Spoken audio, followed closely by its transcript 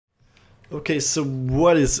Okay, so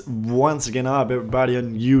what is once again up, everybody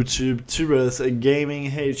on YouTube? Tubers Gaming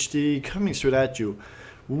HD coming straight at you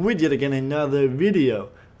with yet again another video.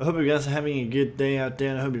 I hope you guys are having a good day out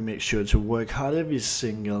there, and I hope you make sure to work hard every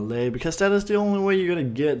single day, because that is the only way you're gonna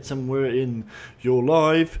get somewhere in your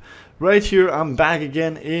life. Right here, I'm back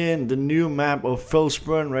again in the new map of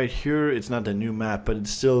Felsburn. Right here, it's not the new map, but it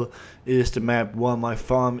still is the map where my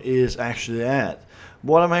farm is actually at.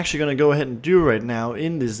 What I'm actually going to go ahead and do right now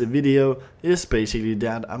in this video is basically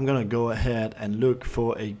that I'm going to go ahead and look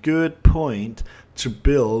for a good point to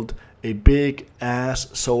build a big ass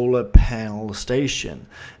solar panel station.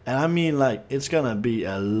 And I mean, like, it's going to be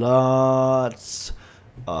a lot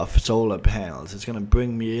of solar panels. It's going to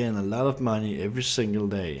bring me in a lot of money every single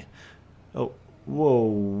day. Oh, whoa,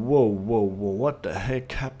 whoa, whoa, whoa, what the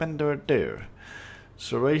heck happened right there?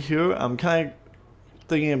 So right here, I'm kind of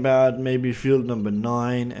thinking about maybe field number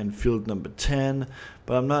 9 and field number 10,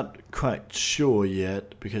 but I'm not quite sure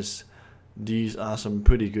yet, because these are some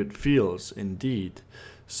pretty good fields indeed.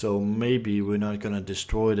 So maybe we're not gonna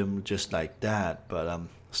destroy them just like that, but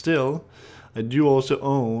still, I do also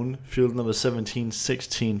own field number 17,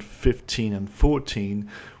 16, 15 and 14,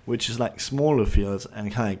 which is like smaller fields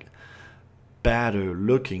and kind of like better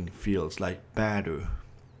looking fields, like better.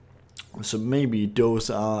 So maybe those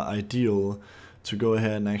are ideal to go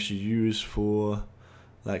ahead and actually use for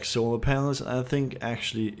like solar panels. I think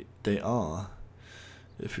actually they are.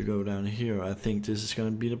 If you go down here, I think this is gonna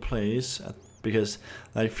be the place, because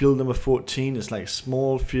like field number 14 is like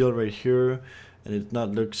small field right here, and it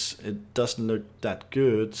doesn't look that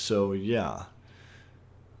good. So yeah,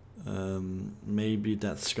 maybe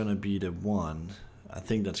that's gonna be the one. I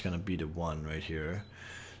think that's gonna be the one right here.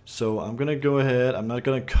 So I'm gonna go ahead, I'm not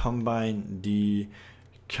gonna combine the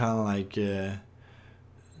kind of like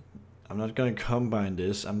I'm not gonna combine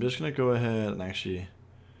this. I'm just gonna go ahead and actually,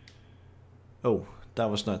 oh, that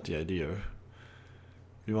was not the idea.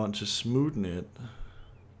 We want to smoothen it.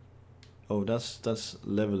 Oh, that's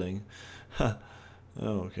leveling. Oh,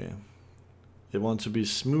 okay. It wants to be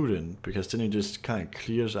smoothened, because then it just kind of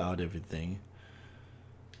clears out everything.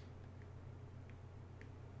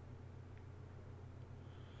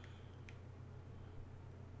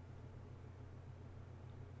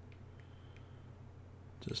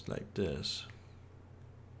 Just like this.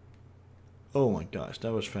 Oh my gosh,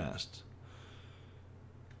 that was fast.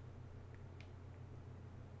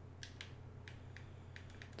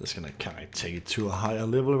 That's gonna kind of take it to a higher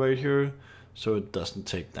level right here, so it doesn't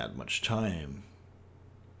take that much time.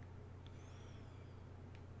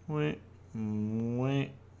 Wait,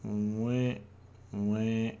 wait, wait,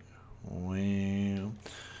 wait, wait.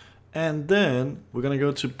 And then we're gonna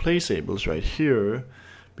go to placeables right here,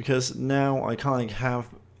 because now I kind of like have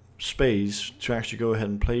space to actually go ahead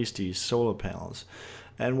and place these solar panels.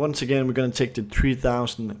 And once again, we're going to take the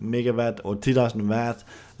 3000 megawatt or 3000 watt,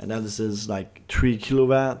 and that is like 3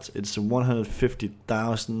 kilowatts. It's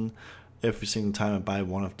 150,000 every single time I buy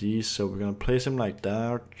one of these. So we're going to place them like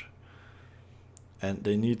that, and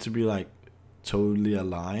they need to be like totally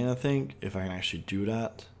aligned, I think, if I can actually do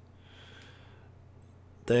that.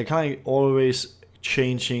 They're kind of always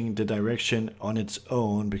changing the direction on its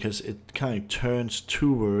own, because it kind of turns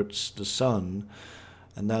towards the sun,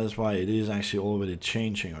 and that is why it is actually already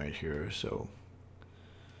changing right here. So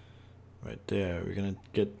right there, we're gonna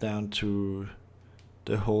get down to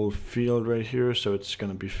the whole field right here, so it's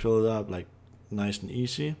gonna be filled up like nice and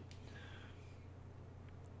easy.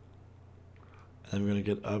 And we're gonna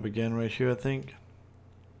get up again right here, I think.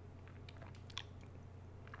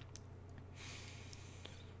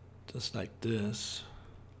 Just like this.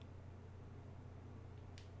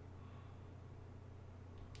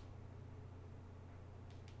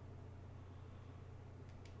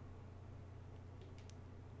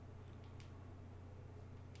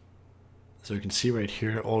 So you can see right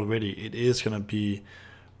here already, it is gonna be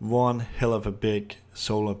one hell of a big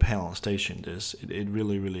solar panel station. It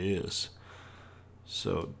really, really is.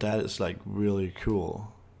 So that is like really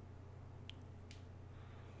cool.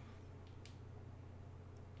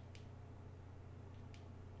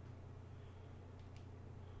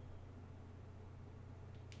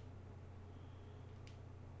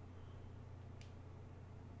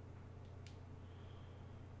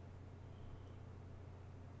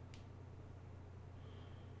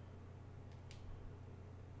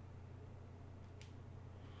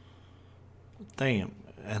 Damn,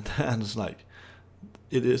 and then it's like,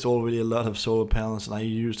 it is already a lot of solar panels, and I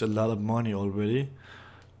used a lot of money already.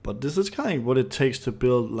 But this is kind of what it takes to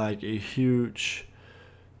build like a huge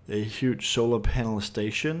solar panel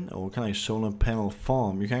station, or kind of solar panel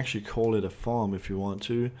farm. You can actually call it a farm if you want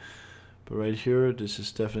to, But right here, this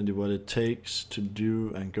is definitely what it takes to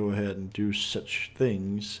do and go ahead and do such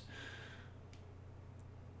things.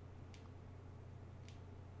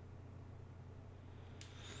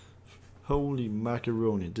 Holy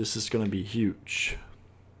macaroni, this is gonna be huge.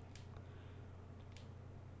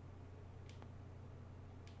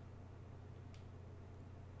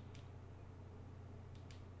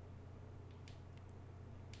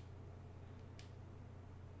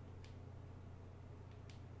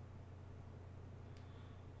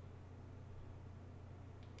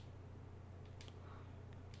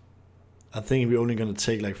 I think we're only gonna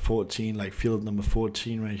take like 14, like field number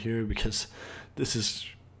 14 right here, because this is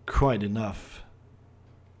quite enough.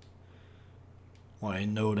 Well, I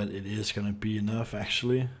know that it is gonna be enough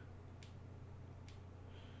actually.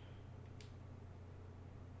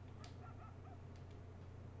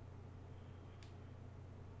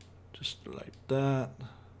 Just like that,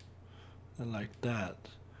 and like that.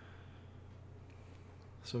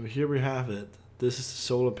 So here we have it. This is the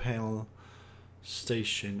solar panel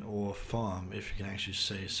station or farm, if you can actually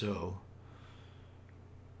say so.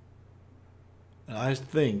 And I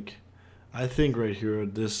think right here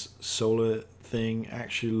this solar thing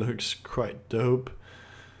actually looks quite dope.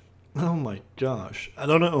 Oh my gosh, I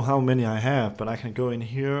don't know how many I have, but I can go in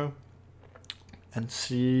here and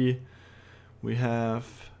see we have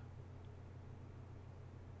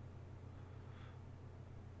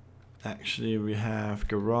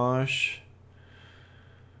garage,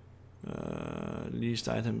 leased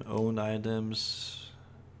item, owned items.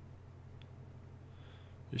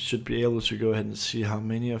 You should be able to go ahead and see how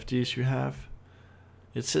many of these you have.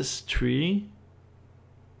 It says 3.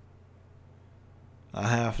 I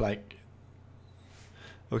have like,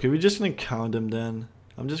 okay, we're just gonna count them then.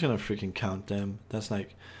 I'm just gonna freaking count them. That's a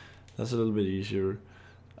little bit easier.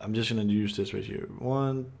 I'm just gonna use this right here.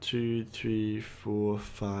 1, 2, 3, 4,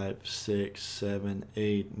 5, 6, 7,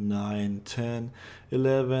 8, 9, 10,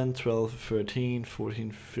 11, 12, 13,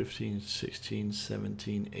 14, 15, 16,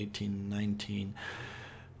 17, 18, 19,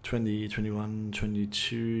 20, 21,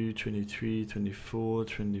 22, 23, 24,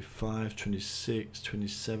 25, 26,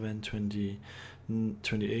 27, 20,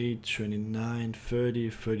 28, 29, 30,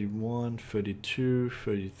 31, 32,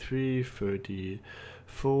 33,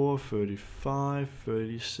 34, 35,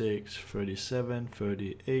 36, 37,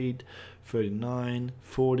 38, 39,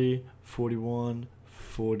 40, 41,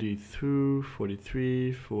 42,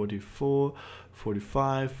 43, 44,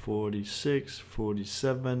 45, 46,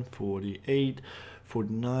 47, 48,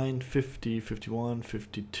 49, 50, 51,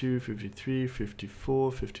 52, 53,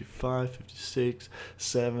 54, 55, 56,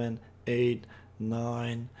 7, 8,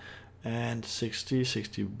 9, and 60,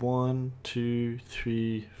 61, 2,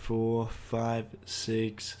 3, 4, 5,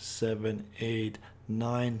 6, 7, 8,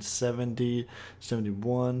 9, 70,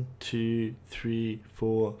 71, 2, 3,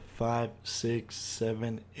 4, 5, 6,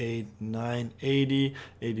 7, 8, 9, 80,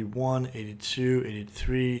 81, 82,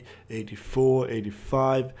 83, 84,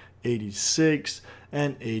 85, 86,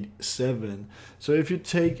 and 87. So if you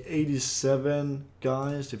take 87,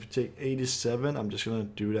 guys, if you take 87, I'm just gonna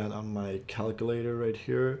do that on my calculator right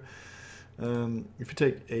here. If you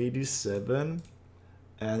take 87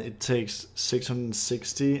 and it takes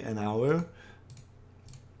 660 an hour,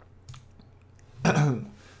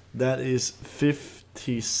 that is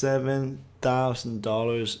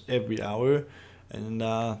 $57,000 every hour, and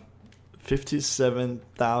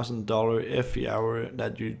 $57,000 every hour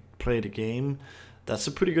that you play the game. That's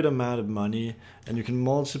a pretty good amount of money, and you can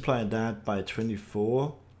multiply that by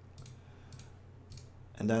 24,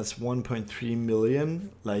 and that's 1.3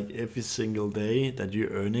 million like every single day that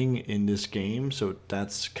you're earning in this game. So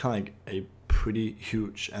that's kind of like a pretty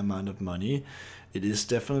huge amount of money. It is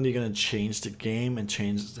definitely going to change the game and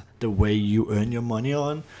change the way you earn your money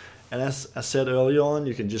on. And as I said earlier on,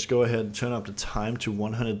 you can just go ahead and turn up the time to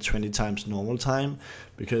 120 times normal time,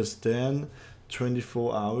 because then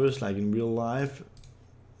 24 hours like in real life,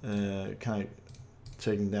 kind of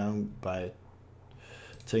taken by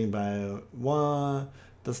one,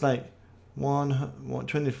 that's like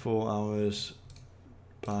 24 hours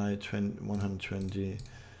by 120,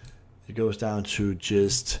 it goes down to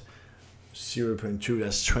just 0.2.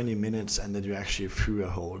 That's 20 minutes, and then you actually through a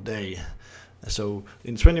whole day. So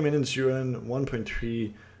in 20 minutes you earn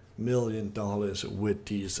 $1.3 million with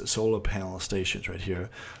these solar panel stations right here.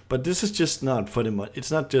 But this is just not for the money.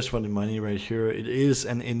 It's not just for the money right here. It is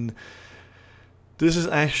this is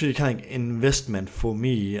actually kind of investment for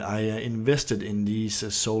me. I invested in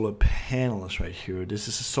these solar panels right here. This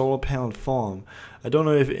is a solar panel farm. I don't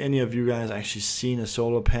know if any of you guys actually seen a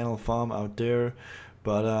solar panel farm out there,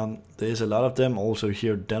 But there's a lot of them also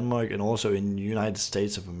here in Denmark and also in the United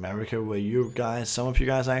States of America, where some of you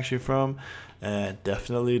guys are actually from.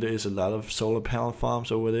 Definitely there is a lot of solar panel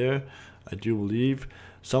farms over there, I do believe.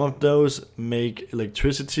 Some of those make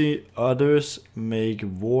electricity, others make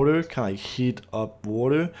water, kind of like heat up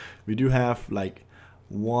water. We do have like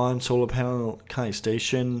one solar panel kind of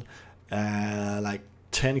station like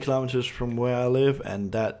 10 kilometers from where I live,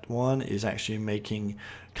 and that one is actually making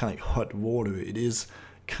kind of like hot water. It is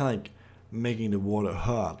kind of like making the water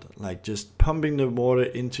hot, like just pumping the water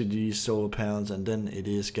into these solar panels and then it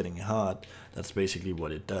is getting hot. That's basically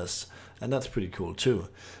what it does, and that's pretty cool too.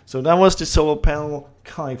 So that was the solar panel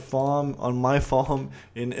kind of farm on my farm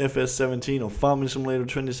in FS17, or Farming Simulator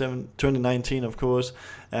 2019 of course,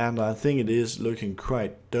 and I think it is looking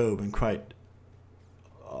quite dope and quite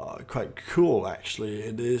cool. Actually,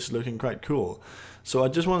 it is looking quite cool. So I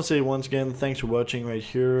just want to say once again, thanks for watching right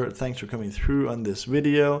here, thanks for coming through on this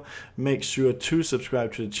video. Make sure to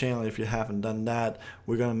subscribe to the channel if you haven't done that.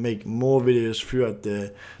 We're gonna make more videos throughout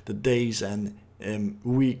the days and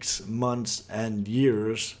weeks, months and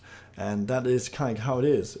years, and that is kind of how it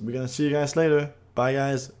is. We're gonna see you guys later. Bye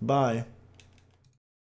guys, bye.